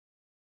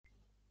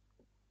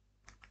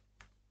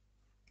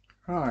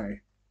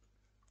Hi,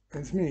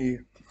 it's me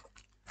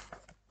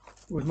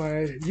with my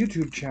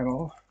YouTube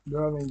channel,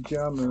 Learning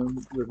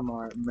German with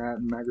my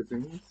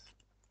magazines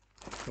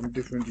from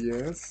different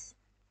years.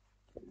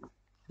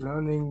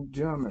 Learning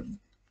German.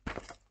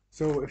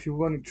 So if you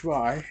want to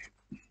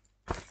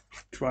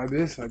try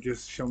this. I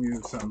just show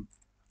you some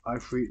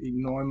Alfred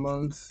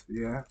Neumanns,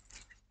 yeah,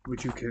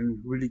 which you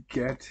can really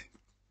get,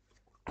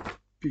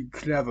 be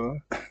clever,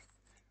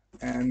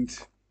 and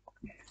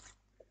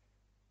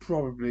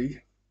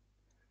probably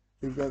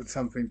you got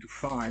something to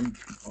find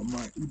on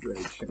my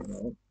eBay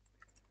channel.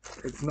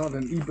 It's not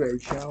an eBay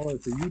channel,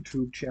 it's a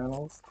YouTube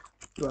channel,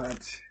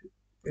 but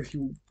if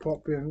you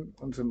pop in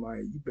onto my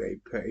eBay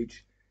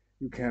page,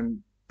 you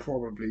can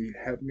probably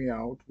help me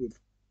out with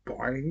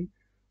buying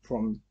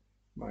from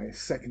my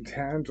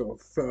second-hand or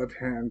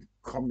third-hand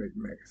comic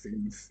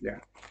magazines. Yeah,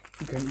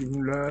 you can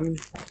even learn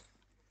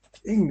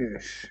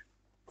English.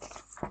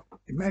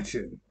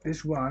 Imagine,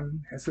 this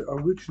one has the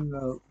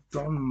original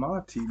Don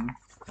Martin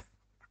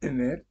in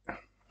it,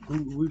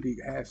 who really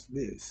has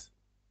this.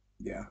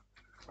 Yeah,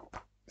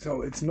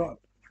 so it's not,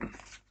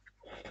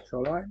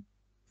 shall I?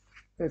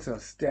 It's a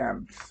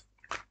stamps.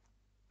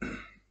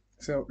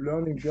 So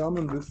learning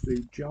German with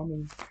the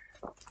German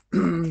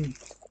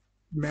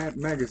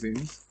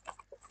magazines,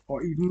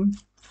 or even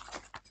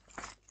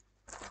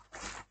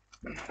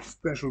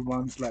special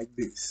ones like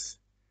this.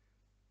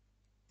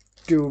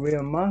 Do you wear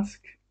a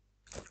mask?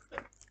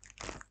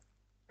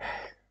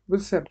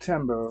 With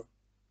September,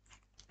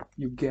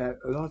 you get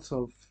lots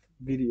of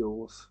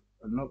videos,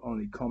 not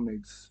only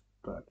comics,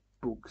 but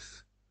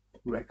books,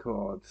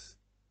 records,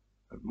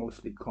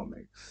 mostly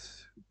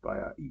comics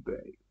via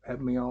eBay. Help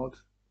me out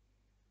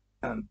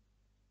and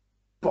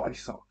buy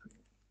something.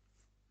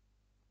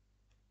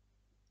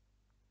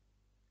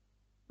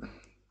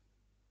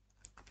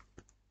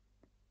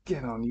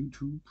 Get on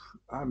YouTube,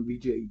 I'm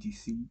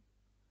VJETC,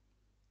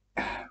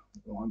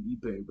 on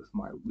eBay with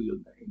my real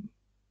name.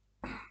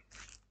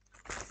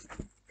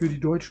 Für die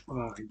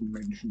deutschsprachigen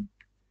Menschen.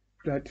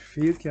 Vielleicht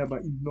fehlt ja bei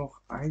Ihnen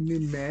noch eine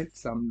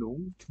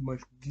Mad-Sammlung, zum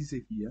Beispiel diese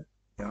hier,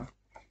 ja,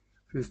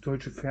 für das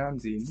deutsche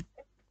Fernsehen.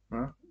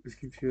 Ja. Es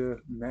gibt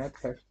hier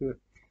Mad-Hefte,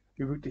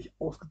 die wirklich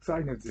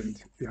ausgezeichnet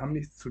sind. Wir haben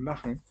nichts zu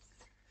lachen.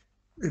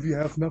 If you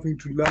have nothing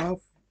to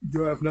laugh,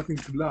 you have nothing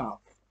to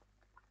laugh.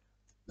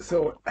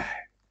 So,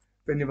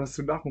 wenn ihr was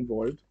zu lachen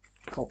wollt,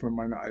 kauft mir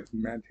meine alten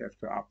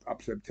Mad-Hefte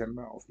ab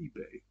September auf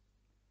eBay.